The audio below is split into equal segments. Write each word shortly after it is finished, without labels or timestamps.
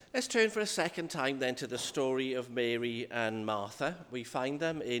Let's turn for a second time then to the story of Mary and Martha. We find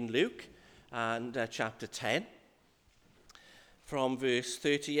them in Luke and chapter 10, from verse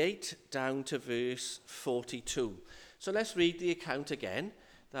 38 down to verse 42. So let's read the account again.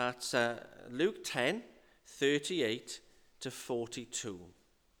 That's Luke 10, 38 to 42.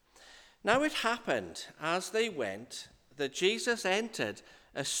 Now it happened as they went that Jesus entered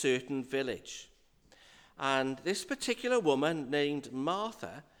a certain village. And this particular woman named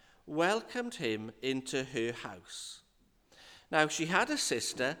Martha welcomed him into her house. Now she had a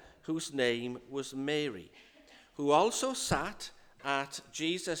sister whose name was Mary, who also sat at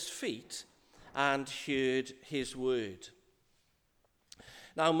Jesus' feet and heard his word.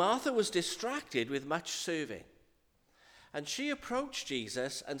 Now Martha was distracted with much serving, and she approached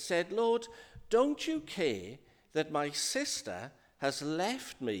Jesus and said, "Lord, don't you care that my sister has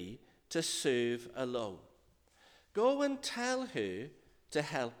left me to serve alone? Go and tell her to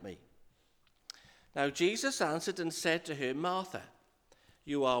help me." Now Jesus answered and said to her, "Martha,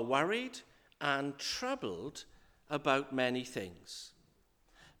 you are worried and troubled about many things.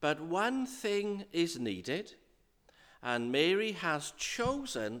 But one thing is needed, and Mary has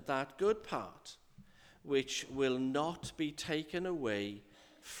chosen that good part, which will not be taken away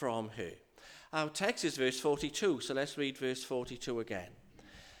from her." Our text is verse 42, so let's read verse 42 again.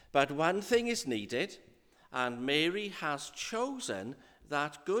 "But one thing is needed, and Mary has chosen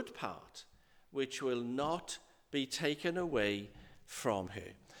that good part, which will not be taken away from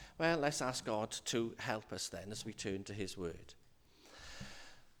her." Well, let's ask God to help us then as we turn to his word.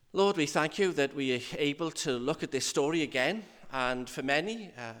 Lord, we thank you that we are able to look at this story again. And for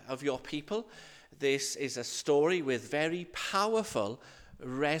many of your people, this is a story with very powerful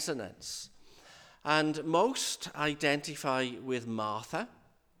resonance. And most identify with Martha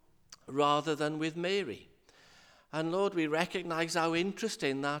rather than with Mary. And Lord, we recognize how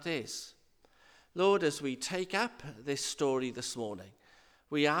interesting that is. Lord, as we take up this story this morning,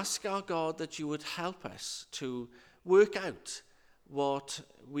 we ask our God that you would help us to work out what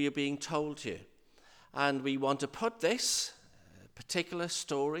we are being told here. And we want to put this particular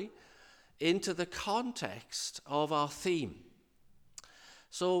story into the context of our theme.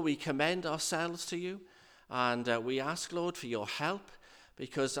 So we commend ourselves to you, and we ask, Lord, for your help,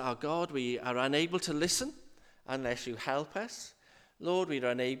 because our God, we are unable to listen unless you help us. Lord, we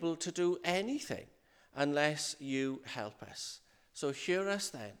are unable to do anything unless you help us. So hear us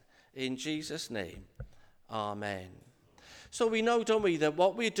then, in Jesus' name, amen. So we know, don't we, that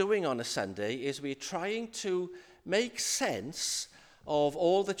what we're doing on a Sunday is we're trying to make sense of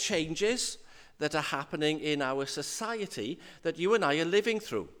all the changes that are happening in our society that you and I are living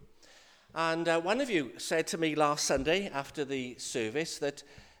through. And one of you said to me last Sunday after the service that,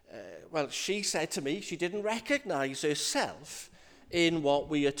 she said to me she didn't recognize herself in what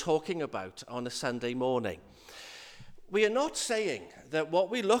we are talking about on a Sunday morning. We are not saying that what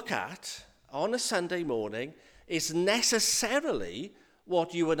we look at on a Sunday morning is necessarily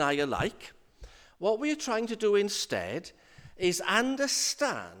what you and I are like. What we are trying to do instead is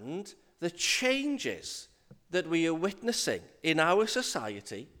understand the changes that we are witnessing in our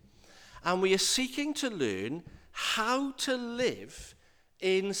society, and we are seeking to learn how to live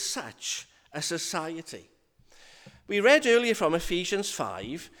in such a society. We read earlier from Ephesians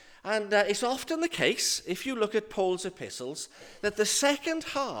 5, and it's often the case, if you look at Paul's epistles, that the second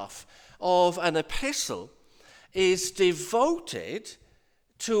half of an epistle is devoted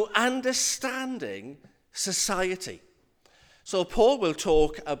to understanding society. So Paul will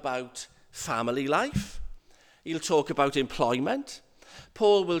talk about family life. He'll talk about employment.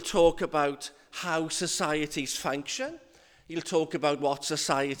 Paul will talk about how societies function. He'll talk about what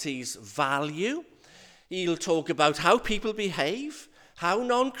societies value. He'll talk about how people behave, how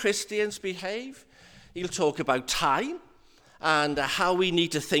non-Christians behave. He'll talk about time and how we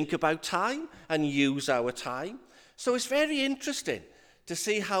need to think about time and use our time. So it's very interesting to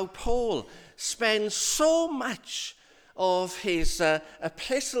see how Paul spends so much of his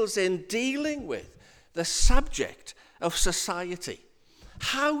epistles in dealing with the subject of society,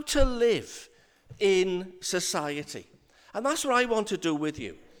 how to live in society. And that's what I want to do with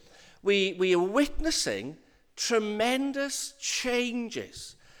you. We are witnessing tremendous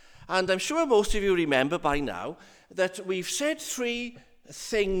changes. And I'm sure most of you remember by now that we've said three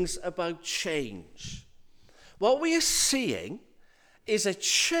things about change. What we are seeing is a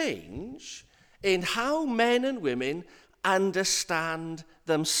change in how men and women understand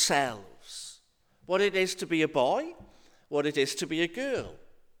themselves, what it is to be a boy, what it is to be a girl.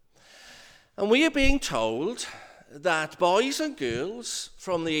 And we are being told that boys and girls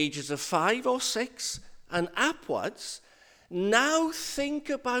from the ages of 5 or 6 and upwards now think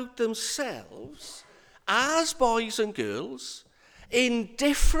about themselves as boys and girls in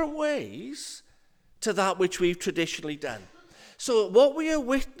different ways to that which we've traditionally done. So what we are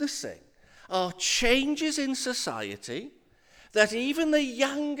witnessing are changes in society that even the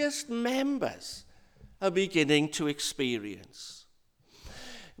youngest members are beginning to experience.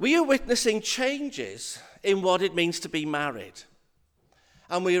 We are witnessing changes in what it means to be married.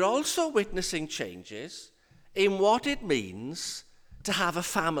 And we're also witnessing changes in what it means to have a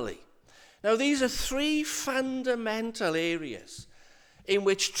family. Now, these are three fundamental areas in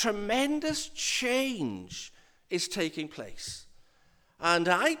which tremendous change is taking place. And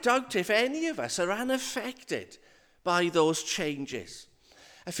I doubt if any of us are unaffected by those changes.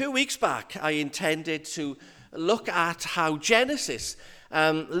 A few weeks back, I intended to look at how Genesis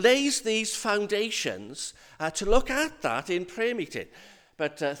lays these foundations, to look at that in prayer meeting.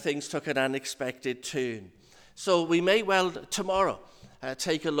 But things took an unexpected turn. So we may well tomorrow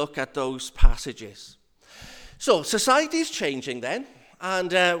take a look at those passages. So society's changing then.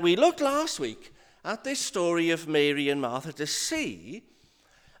 And we looked last week at this story of Mary and Martha to see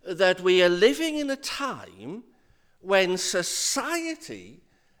that we are living in a time when society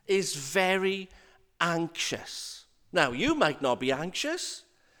is very anxious. Now, you might not be anxious,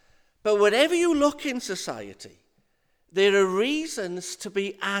 but wherever you look in society, there are reasons to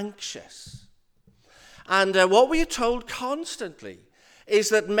be anxious. And what we are told constantly is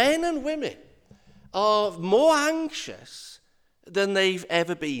that men and women are more anxious than they've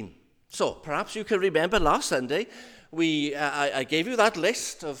ever been. So perhaps you can remember last Sunday, I gave you that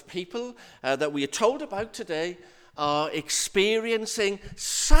list of people that we are told about today are experiencing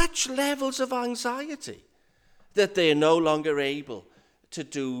such levels of anxiety that they are no longer able to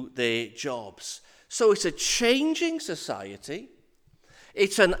do their jobs. So it's a changing society.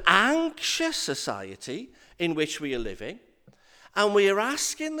 It's an anxious society in which we are living. And we are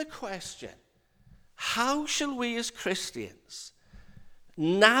asking the question, how shall we as Christians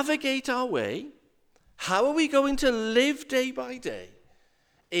navigate our way? How are we going to live day by day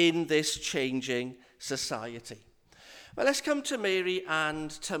in this changing society? Well, let's come to Mary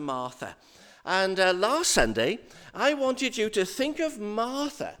and to Martha. And last Sunday, I wanted you to think of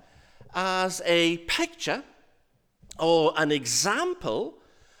Martha as a picture or an example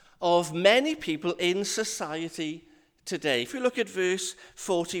of many people in society today. If you look at verse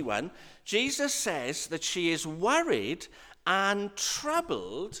 41, Jesus says that she is worried and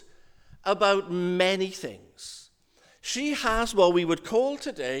troubled about many things. She has what we would call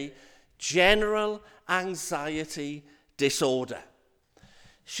today general anxiety disorder.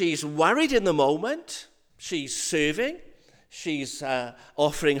 She's worried in the moment. She's serving. She's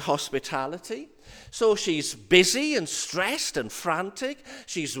offering hospitality. So she's busy and stressed and frantic.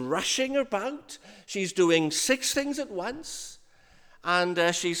 She's rushing about. She's doing 6 things at once. And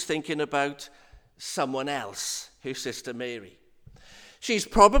she's thinking about someone else, her sister Mary. She's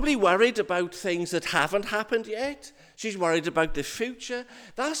probably worried about things that haven't happened yet. She's worried about the future.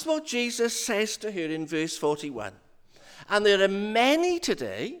 That's what Jesus says to her in verse 41. And there are many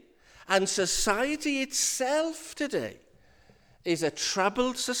today, and society itself today is a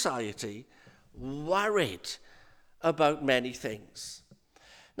troubled society, worried about many things.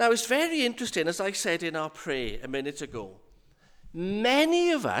 Now, it's very interesting, as I said in our prayer a minute ago, many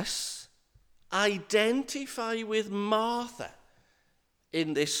of us identify with Martha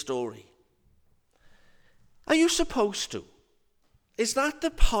in this story. Are you supposed to? Is that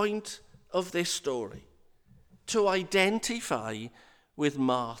the point of this story? To identify with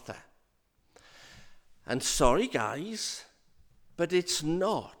Martha? And sorry, guys, but it's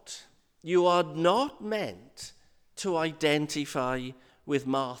not. You are not meant to identify with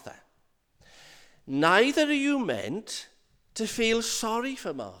Martha. Neither are you meant to feel sorry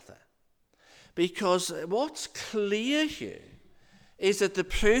for Martha. Because what's clear here is that the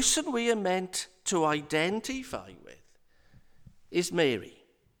person we are meant to identify with is Mary.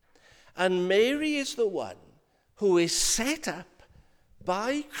 And Mary is the one who is set up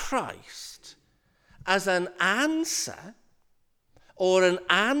by Christ as an answer or an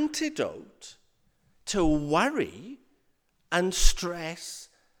antidote to worry and stress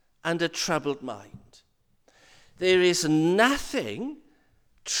and a troubled mind. There is nothing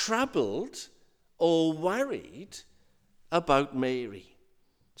troubled or worried about Mary.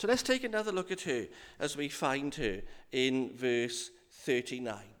 So let's take another look at her as we find her in verse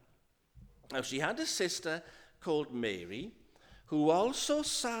 39. Now, she had a sister called Mary, who also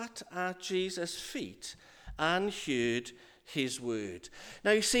sat at Jesus' feet and heard his word.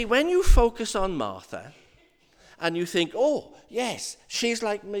 Now, you see, when you focus on Martha and you think, oh, yes, she's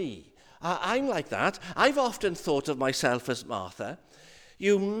like me. I'm like that. I've often thought of myself as Martha.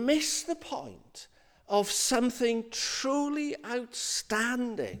 You miss the point of something truly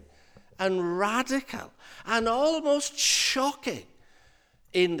outstanding and radical and almost shocking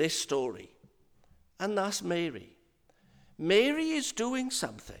in this story. And that's Mary. Mary is doing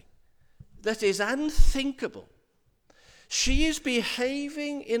something that is unthinkable. She is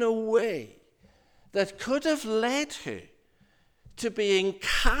behaving in a way that could have led her to being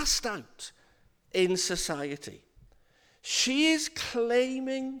cast out in society. She is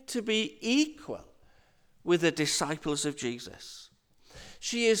claiming to be equal with the disciples of Jesus.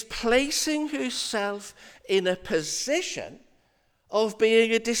 She is placing herself in a position of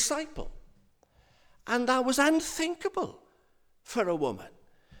being a disciple. And that was unthinkable for a woman,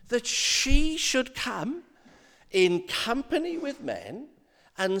 that she should come in company with men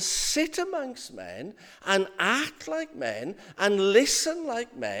and sit amongst men and act like men and listen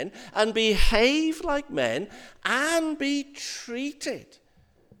like men and behave like men and be treated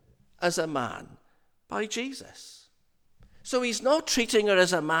as a man by Jesus. So he's not treating her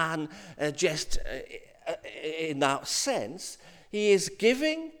as a man just in that sense. He is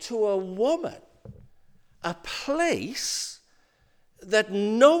giving to a woman a place that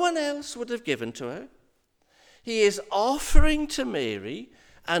no one else would have given to her. He is offering to Mary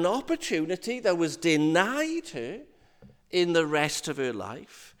an opportunity that was denied her in the rest of her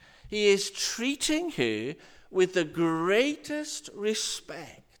life. He is treating her with the greatest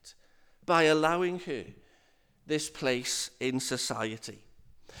respect by allowing her this place in society.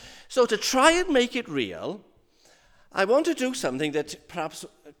 So to try and make it real, I want to do something that perhaps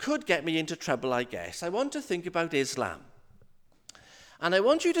could get me into trouble, I guess. I want to think about Islam. And I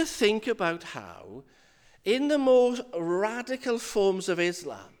want you to think about how, in the more radical forms of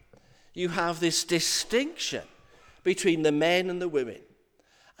Islam, you have this distinction between the men and the women,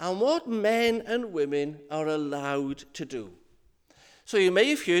 and what men and women are allowed to do. So you may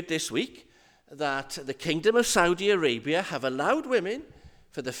have heard this week that the Kingdom of Saudi Arabia have allowed women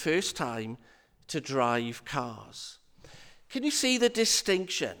for the first time to drive cars. Can you see the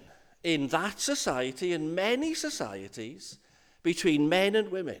distinction in that society and many societies between men and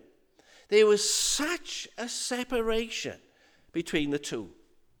women? There was such a separation between the two.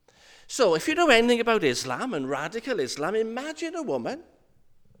 So if you know anything about Islam and radical Islam, imagine a woman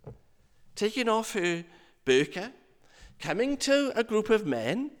taking off her burqa, coming to a group of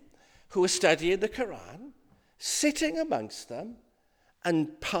men who are studying the Quran, sitting amongst them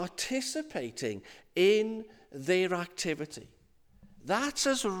and participating in their activity. That's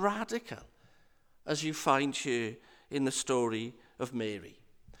as radical as you find here in the story of Mary.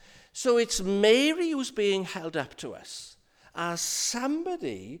 So it's Mary who's being held up to us as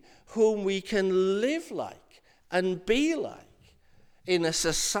somebody whom we can live like and be like in a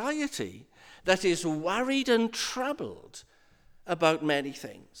society that is worried and troubled about many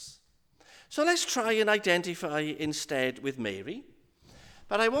things. So let's try and identify instead with Mary.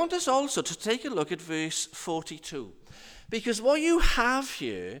 But I want us also to take a look at verse 42, because what you have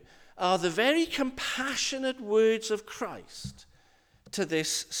here are the very compassionate words of Christ to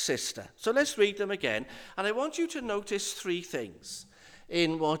this sister. So let's read them again. And I want you to notice three things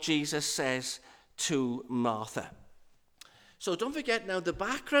in what Jesus says to Martha. So don't forget now, the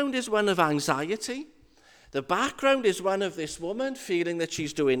background is one of anxiety. The background is one of this woman feeling that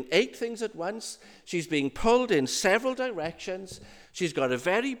she's doing 8 things at once. She's being pulled in several directions. She's got a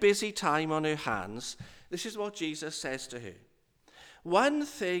very busy time on her hands. This is what Jesus says to her. One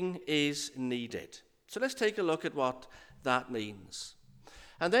thing is needed. So let's take a look at what that means.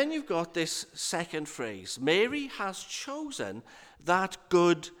 And then you've got this second phrase. Mary has chosen that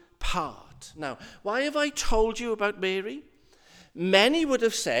good part. Now, why have I told you about Mary? Many would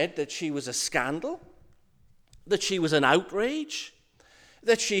have said that she was a scandal, that she was an outrage,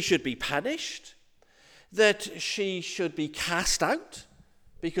 that she should be punished, that she should be cast out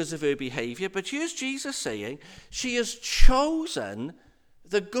because of her behavior. But here's Jesus saying she has chosen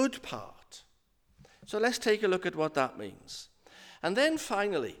the good part. So let's take a look at what that means. And then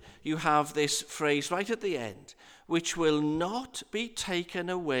finally, you have this phrase right at the end, which will not be taken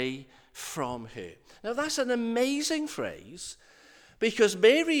away from her. Now that's an amazing phrase, because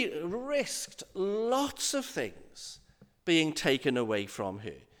Mary risked lots of things being taken away from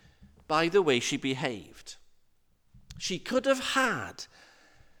her by the way she behaved. She could have had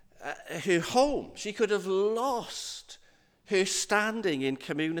her home. She could have lost her standing in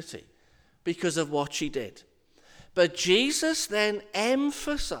community because of what she did. But Jesus then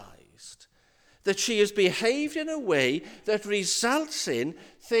emphasized that she has behaved in a way that results in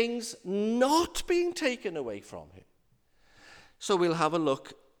things not being taken away from her. So we'll have a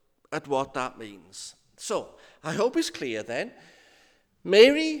look at what that means. So, I hope it's clear then.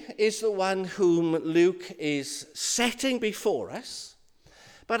 Mary is the one whom Luke is setting before us.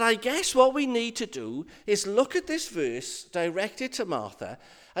 But I guess what we need to do is look at this verse directed to Martha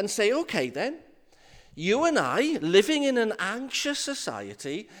and say, okay then, you and I, living in an anxious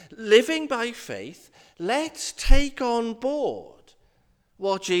society, living by faith, let's take on board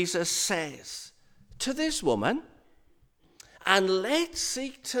what Jesus says to this woman, and let's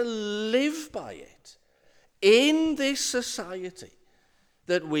seek to live by it in this society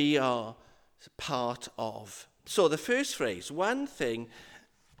that we are part of. So the first phrase, one thing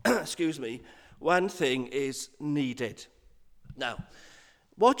is needed. Now,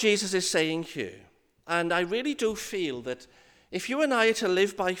 what Jesus is saying here, and I really do feel that if you and I are to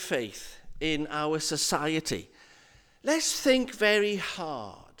live by faith in our society, let's think very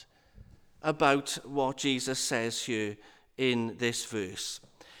hard about what Jesus says here in this verse.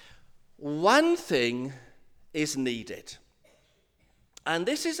 One thing is needed. And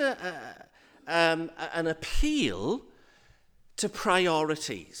this is an appeal to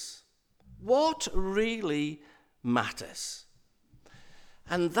priorities. What really matters?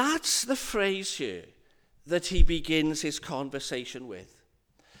 And that's the phrase here that he begins his conversation with.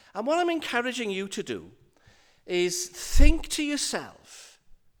 And what I'm encouraging you to do is think to yourself,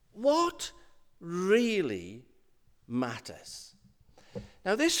 what really matters?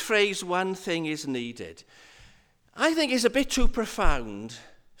 Now, this phrase, one thing is needed, I think is a bit too profound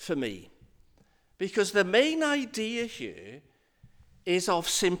for me, because the main idea here is of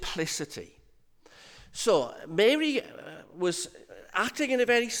simplicity. So Mary was acting in a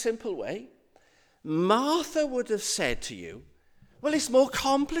very simple way. Martha would have said to you, well, it's more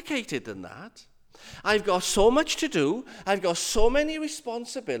complicated than that. I've got so much to do. I've got so many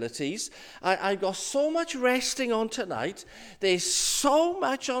responsibilities. I've got so much resting on tonight. There's so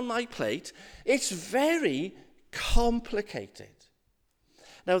much on my plate. It's very complicated.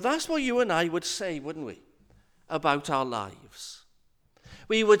 Now, that's what you and I would say, wouldn't we, about our lives?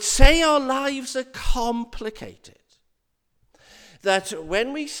 We would say our lives are complicated. That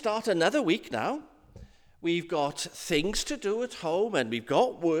when we start another week now, we've got things to do at home, and we've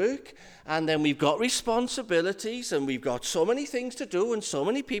got work, and then we've got responsibilities, and we've got so many things to do and so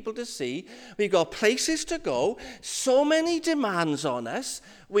many people to see. We've got places to go, so many demands on us.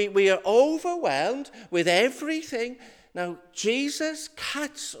 We are overwhelmed with everything. Now, Jesus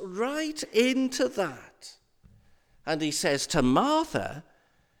cuts right into that. And he says to Martha,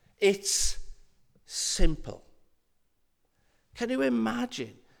 it's simple. Can you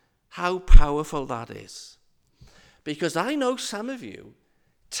imagine how powerful that is? Because I know some of you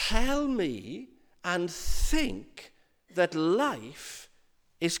tell me and think that life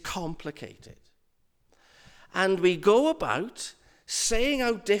is complicated. And we go about saying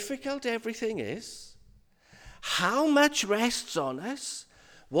how difficult everything is, how much rests on us,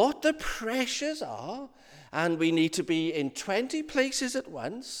 what the pressures are, and we need to be in 20 places at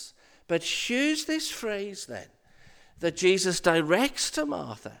once. But here's this phrase then that Jesus directs to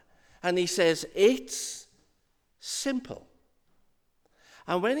Martha, and he says, it's simple.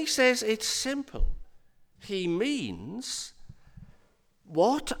 And when he says it's simple, he means,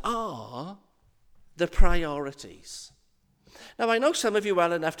 what are the priorities? Now, I know some of you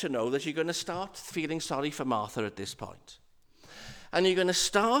well enough to know that you're going to start feeling sorry for Martha at this point. And you're going to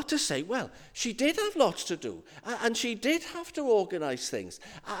start to say, well, she did have lots to do, and she did have to organize things,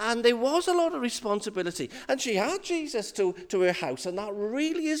 and there was a lot of responsibility, and she had Jesus to her house, and that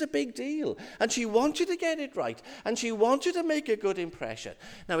really is a big deal, and she wanted to get it right, and she wanted to make a good impression.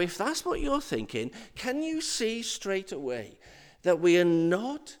 Now, if that's what you're thinking, can you see straight away that we are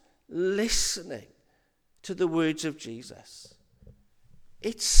not listening to the words of Jesus?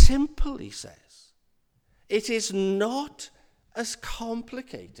 It's simple, he says. It is not as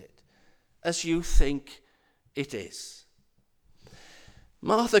complicated as you think it is.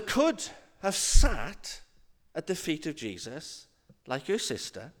 Martha could have sat at the feet of Jesus like her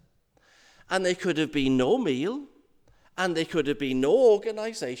sister, and there could have been no meal, and there could have been no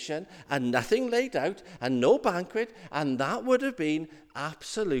organization, and nothing laid out, and no banquet, and that would have been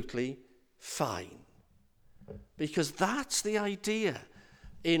absolutely fine. Because that's the idea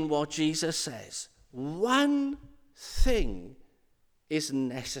in what Jesus says. One thing is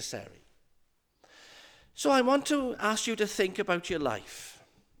necessary. So I want to ask you to think about your life.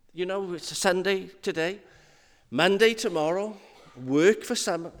 You know, it's a Sunday today, Monday tomorrow, work for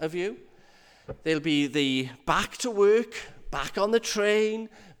some of you. There'll be the back to work, back on the train,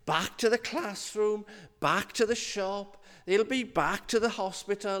 back to the classroom, back to the shop, They'll be back to the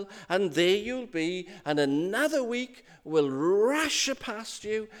hospital, and there you'll be, and another week will rush past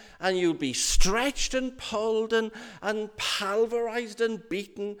you, and you'll be stretched and pulled and pulverized and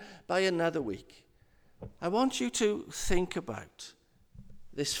beaten by another week. I want you to think about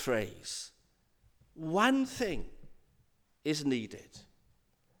this phrase. One thing is needed.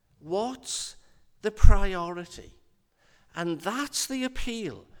 What's the priority? And that's the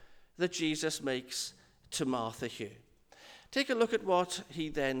appeal that Jesus makes to Martha here. Take a look at what he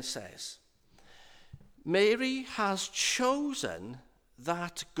then says. Mary has chosen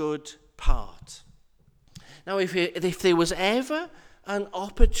that good part. Now, if there was ever an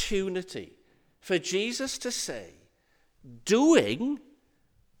opportunity for Jesus to say, doing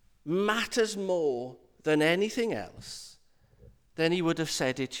matters more than anything else, then he would have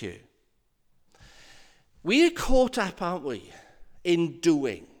said it here. We are caught up, aren't we, in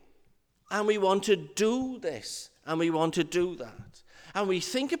doing. And we want to do this, and we want to do that. And we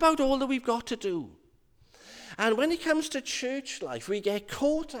think about all that we've got to do. And when it comes to church life, we get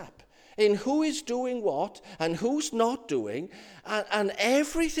caught up in who is doing what and who's not doing. And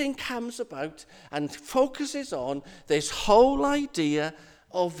everything comes about and focuses on this whole idea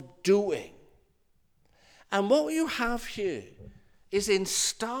of doing. And what you have here is in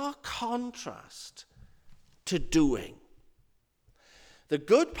stark contrast to doing. The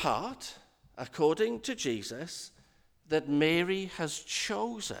good part, according to Jesus, that Mary has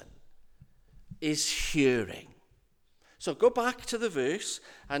chosen is hearing. So go back to the verse,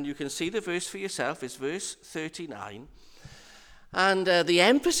 and you can see the verse for yourself. It's verse 39. And the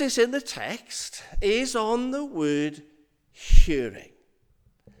emphasis in the text is on the word hearing.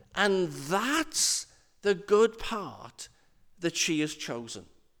 And that's the good part that she has chosen.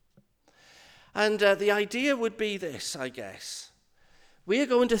 And the idea would be this, I guess. We are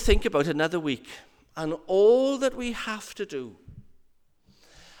going to think about another week and all that we have to do.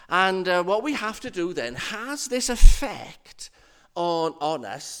 And what we have to do then has this effect on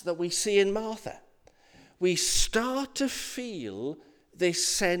us that we see in Martha. We start to feel this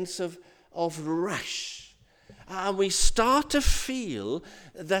sense of rush. And we start to feel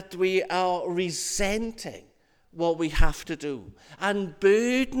that we are resenting what we have to do and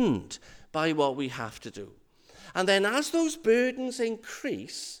burdened by what we have to do. And then as those burdens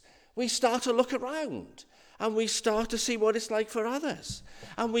increase, we start to look around and we start to see what it's like for others.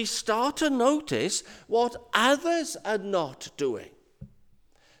 And we start to notice what others are not doing.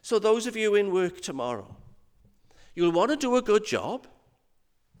 So those of you in work tomorrow, you'll want to do a good job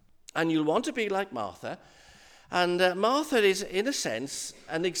and you'll want to be like Martha. And Martha is, in a sense,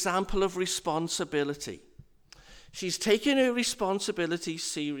 an example of responsibility. She's taken her responsibility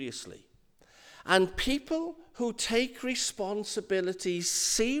seriously. And people who take responsibility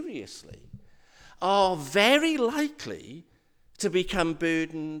seriously are very likely to become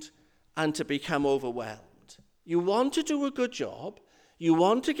burdened and to become overwhelmed. You want to do a good job, you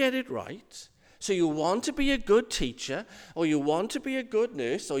want to get it right, so you want to be a good teacher, or you want to be a good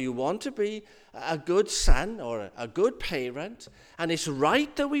nurse, or you want to be a good son or a good parent, and it's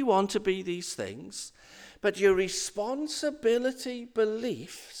right that we want to be these things, but your responsibility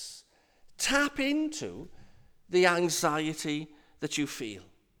beliefs tap into the anxiety that you feel.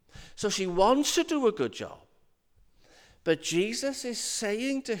 So she wants to do a good job. But Jesus is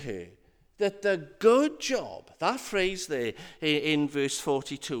saying to her that the good job, that phrase there in verse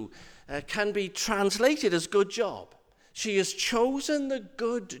 42, can be translated as good job. She has chosen the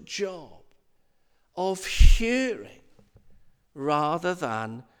good job of hearing rather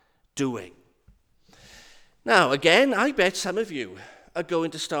than doing. Now, again, I bet some of you are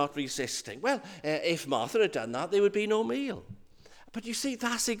going to start resisting. Well, if Martha had done that, there would be no meal. But you see,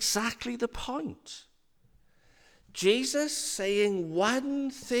 that's exactly the point. Jesus saying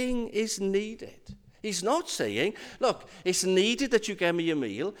one thing is needed. He's not saying, look, it's needed that you give me a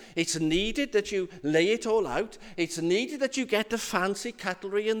meal. It's needed that you lay it all out. It's needed that you get the fancy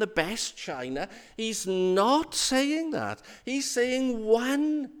cutlery and the best china. He's not saying that. He's saying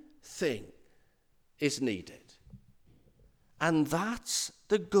one thing is needed. And that's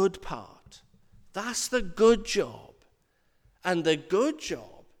the good part. That's the good job. And the good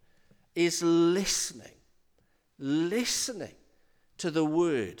job is listening to the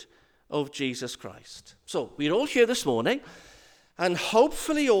word of Jesus Christ. So we're all here this morning, and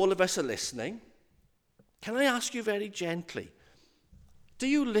hopefully all of us are listening. Can I ask you very gently, do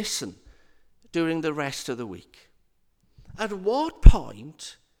you listen during the rest of the week? At what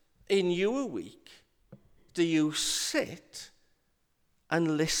point in your week do you sit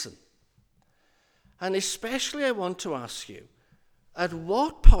and listen? And especially I want to ask you, at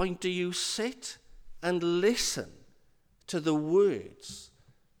what point do you sit and listen to the words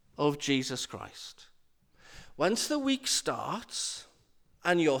of Jesus Christ. Once the week starts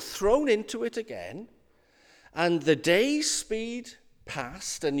and you're thrown into it again, and the days speed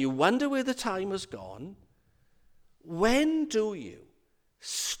past and you wonder where the time has gone, when do you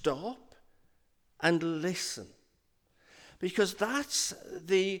stop and listen? Because that's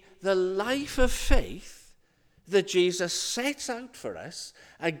the life of faith that Jesus sets out for us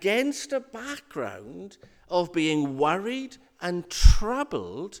against a background of being worried and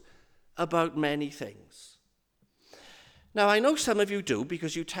troubled about many things. Now, I know some of you do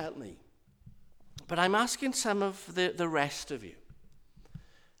because you tell me, but I'm asking some of the rest of you,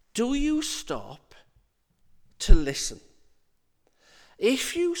 do you stop to listen?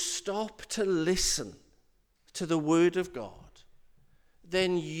 If you stop to listen to the Word of God,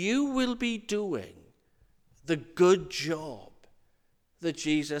 then you will be doing the good job that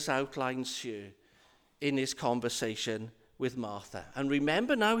Jesus outlines here in his conversation with Martha. And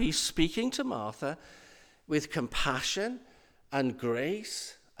remember now, he's speaking to Martha with compassion and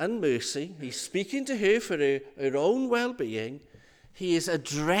grace and mercy. He's speaking to her for her own well-being. He is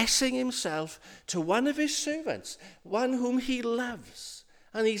addressing himself to one of his servants, one whom he loves,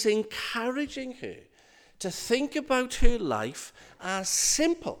 and he's encouraging her to think about her life as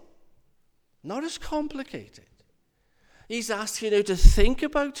simple, not as complicated. He's asking her to think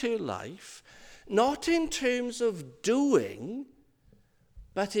about her life not in terms of doing,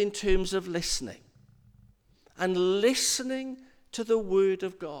 but in terms of listening. And listening to the Word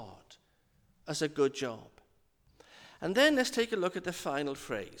of God as a good job. And then let's take a look at the final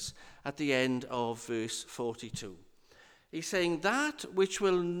phrase at the end of verse 42. He's saying, that which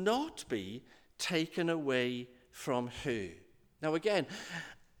will not be taken away from her. Now again,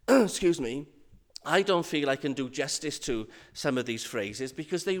 excuse me, I don't feel I can do justice to some of these phrases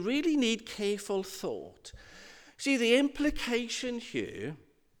because they really need careful thought. See, the implication here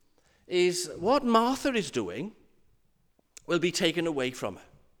is what Martha is doing will be taken away from her.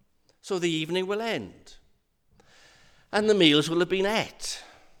 So the evening will end. And the meals will have been ate.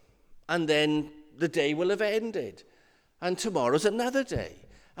 And then the day will have ended. And tomorrow's another day.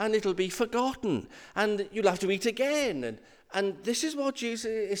 And it'll be forgotten. And you'll have to eat again. And this is what Jesus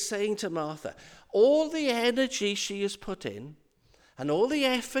is saying to Martha. All the energy she has put in and all the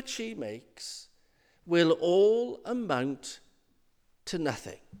effort she makes will all amount to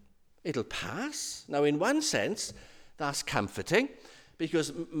nothing. It'll pass. Now, in one sense, that's comforting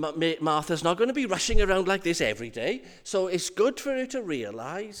because Martha's not going to be rushing around like this every day. So it's good for her to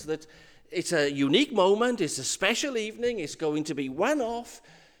realize that it's a unique moment, it's a special evening, it's going to be one-off.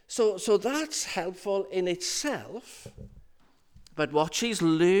 So that's helpful in itself. But what she's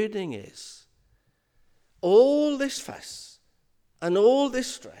learning is all this fuss and all this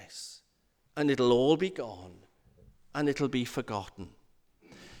stress, and it'll all be gone and it'll be forgotten.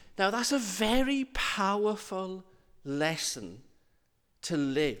 Now, that's a very powerful lesson to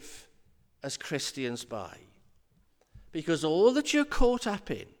live as Christians by. Because all that you're caught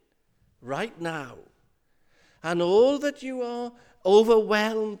up in right now and all that you are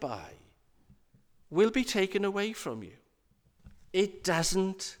overwhelmed by will be taken away from you. It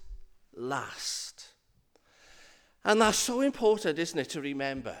doesn't last. And that's so important, isn't it, to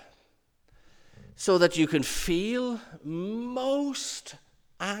remember? So that you can feel most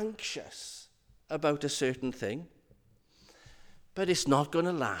anxious about a certain thing, but it's not going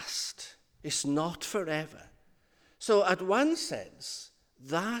to last. It's not forever. So at one sense,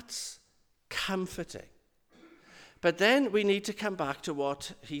 that's comforting. But then we need to come back to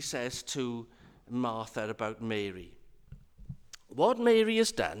what he says to Martha about Mary. What Mary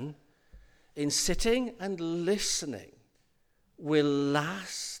has done in sitting and listening will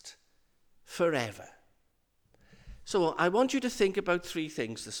last forever. So I want you to think about three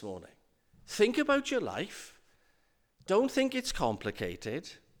things this morning. Think about your life. Don't think it's complicated.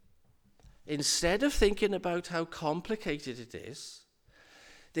 Instead of thinking about how complicated it is,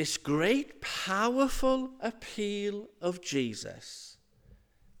 this great, powerful appeal of Jesus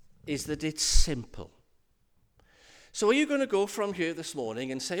is that it's simple. So are you going to go from here this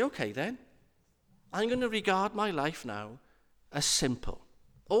morning and say, okay then, I'm going to regard my life now as simple.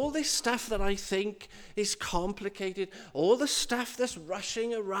 All this stuff that I think is complicated, all the stuff that's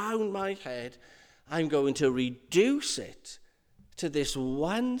rushing around my head, I'm going to reduce it to this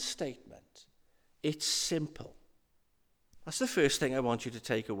one statement. It's simple. That's the first thing I want you to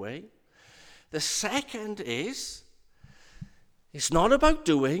take away. The second is, it's not about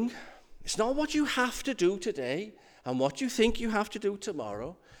doing. It's not what you have to do today and what you think you have to do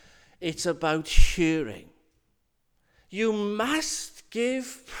tomorrow. It's about hearing. You must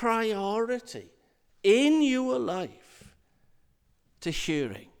give priority in your life to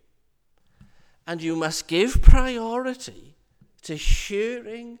hearing. And you must give priority to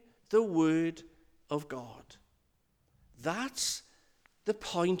hearing the word of God. That's the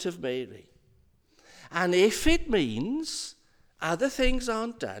point of Mary. And if it means other things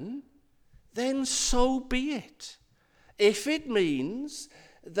aren't done, then so be it. If it means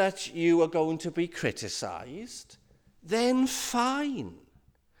that you are going to be criticized, then fine.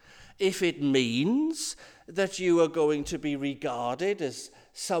 If it means that you are going to be regarded as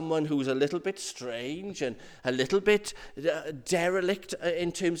someone who's a little bit strange and a little bit derelict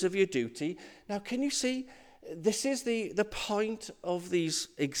in terms of your duty. Now, can you see, this is the point of these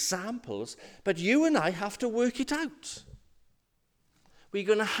examples, but you and I have to work it out. We're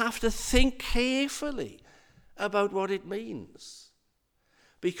going to have to think carefully about what it means.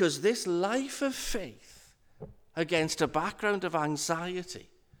 Because this life of faith against a background of anxiety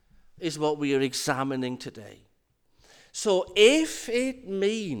is what we are examining today. So if it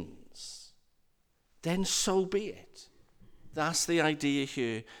means, then so be it. That's the idea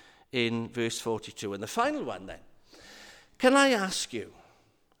here in verse 42. And the final one then. Can I ask you,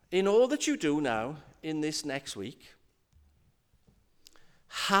 in all that you do now in this next week,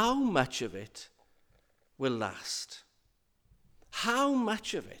 how much of it will last? How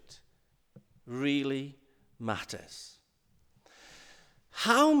much of it really matters?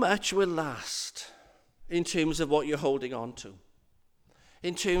 How much will last in terms of what you're holding on to?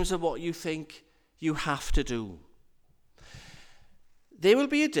 In terms of what you think you have to do? There will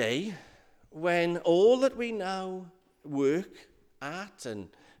be a day when all that we now work at and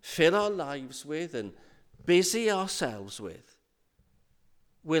fill our lives with and busy ourselves with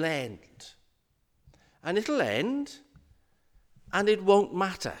will end. And it'll end, and it won't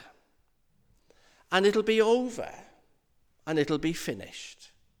matter. And it'll be over, and it'll be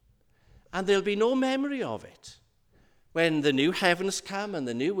finished. And there'll be no memory of it. When the new heavens come and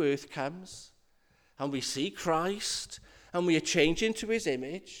the new earth comes, and we see Christ, and we are changed into his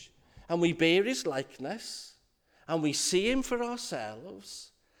image, and we bear his likeness, and we see him for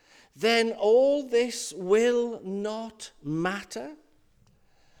ourselves, then all this will not matter,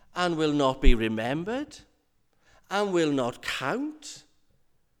 and will not be remembered, and will not count,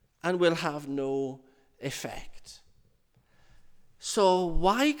 and will have no effect. So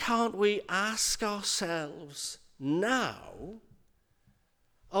why can't we ask ourselves now,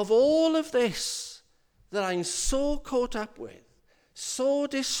 of all of this that I'm so caught up with, so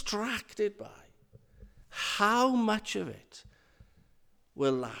distracted by, how much of it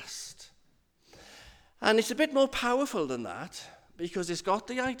will last? And it's a bit more powerful than that, because it's got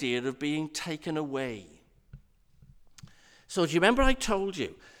the idea of being taken away. So do you remember I told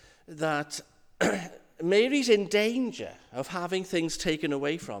you that Mary's in danger of having things taken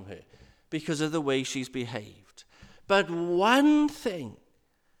away from her because of the way she's behaved? But one thing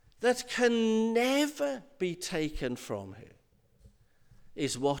that can never be taken from her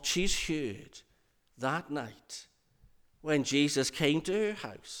is what she's heard that night when Jesus came to her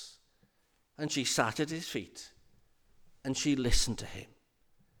house and she sat at his feet and she listened to him.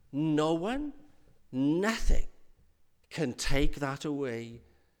 No one, nothing can take that away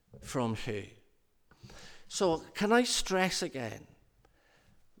from her. So can I stress again,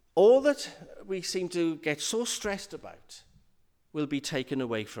 all that we seem to get so stressed about will be taken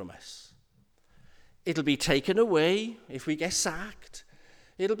away from us. It'll be taken away if we get sacked.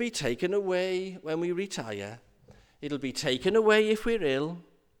 It'll be taken away when we retire. It'll be taken away if we're ill.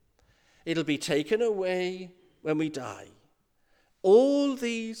 It'll be taken away when we die. All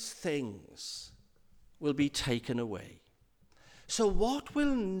these things will be taken away. So what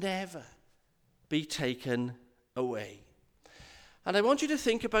will never be taken away? And I want you to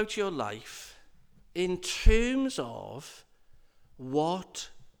think about your life in terms of what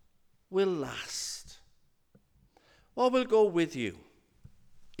will last. What will go with you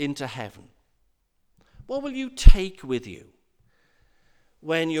into heaven? What will you take with you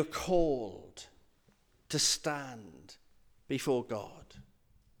when you're called to stand before God?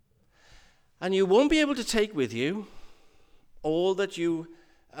 And you won't be able to take with you all that you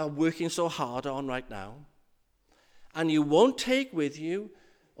are working so hard on right now. And you won't take with you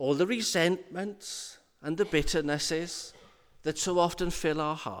all the resentments and the bitternesses that so often fill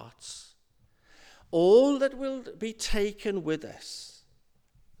our hearts. All that will be taken with us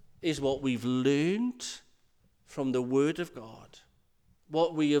is what we've learned from the Word of God,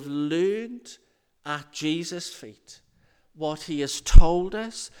 what we have learned at Jesus' feet, what he has told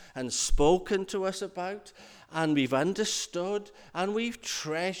us and spoken to us about, and we've understood, and we've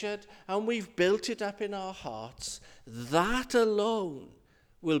treasured, and we've built it up in our hearts. That alone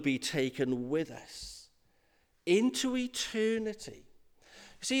will be taken with us into eternity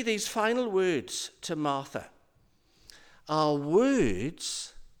See, these final words to Martha are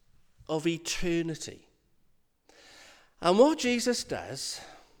words of eternity. And what Jesus does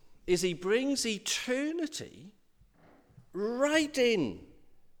is he brings eternity right in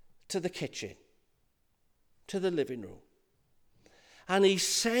to the kitchen, to the living room. And he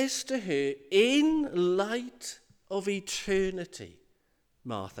says to her, in light of eternity,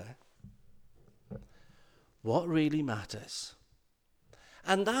 Martha, what really matters?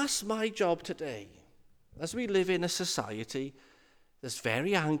 And that's my job today. As we live in a society that's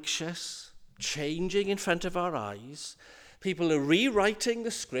very anxious, changing in front of our eyes, people are rewriting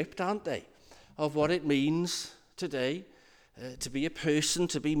the script, aren't they, of what it means today to be a person,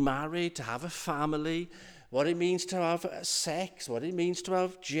 to be married, to have a family, what it means to have sex, what it means to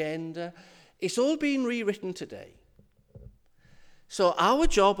have gender. It's all being rewritten today. So our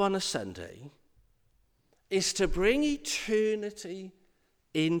job on a Sunday is to bring eternity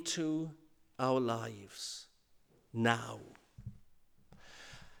into our lives now.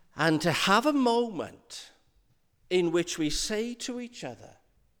 And to have a moment in which we say to each other,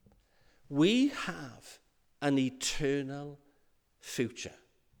 we have an eternal future.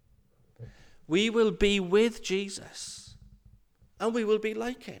 We will be with Jesus, and we will be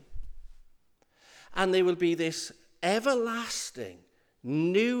like him. And there will be this everlasting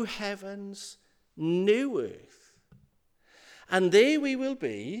new heavens, new earth. And there we will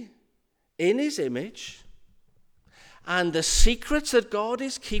be in his image, and the secrets that God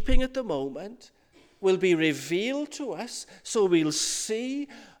is keeping at the moment will be revealed to us, so we'll see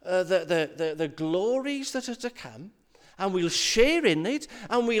the glories that are to come, and we'll share in it,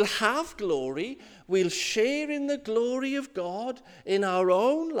 and we'll have glory. We'll share in the glory of God in our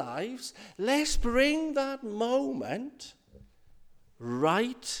own lives. Let's bring that moment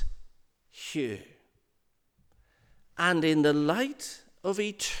right here. And in the light of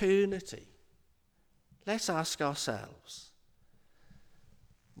eternity, let's ask ourselves,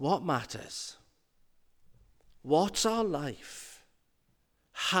 what matters? What's our life?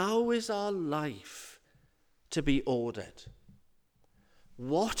 How is our life to be ordered?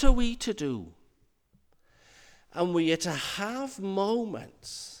 What are we to do? And we are to have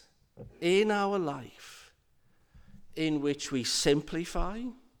moments in our life in which we simplify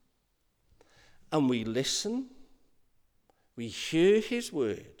and we listen, we hear his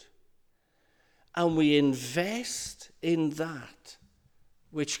word, and we invest in that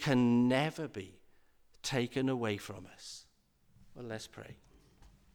which can never be taken away from us. Well, let's pray.